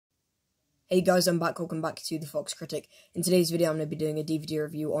Hey guys, I'm back. Welcome back to the Fox Critic. In today's video, I'm going to be doing a DVD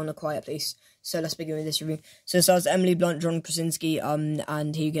review on A Quiet Place. So let's begin with this review. So it stars Emily Blunt, John Krasinski,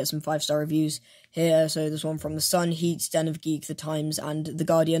 and here you get some 5-star reviews here. So there's one from The Sun, Heat, Den of Geek, The Times, and The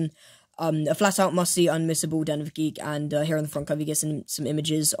Guardian. A flat-out must-see, unmissable Den of Geek, and here on the front cover you get some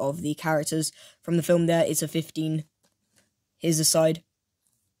images of the characters from the film there. It's a 15. Here's the side.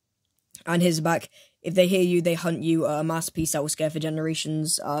 And here's the back. If they hear you, they hunt you. A masterpiece that will scare for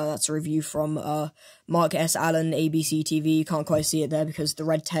generations. That's a review from Mark S. Allen, ABC TV. You can't quite see it there because the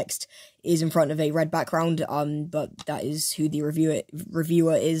red text is in front of a red background. But that is who the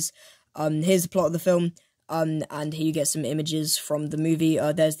reviewer is. Here's the plot of the film. And here you get some images from the movie.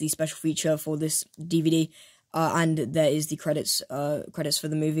 There's the special feature for this DVD. And there is the credits for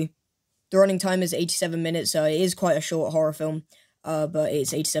the movie. The running time is 87 minutes. It is quite a short horror film. But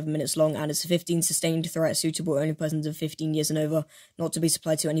it's 87 minutes long, and it's a 15 sustained threat suitable only persons of 15 years and over, not to be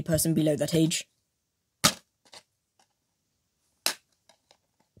supplied to any person below that age.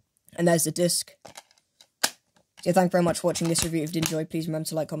 And there's the disc. So thank you very much for watching this review. If you did enjoy, please remember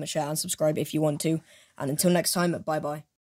to like, comment, share, and subscribe if you want to. And until next time, bye-bye.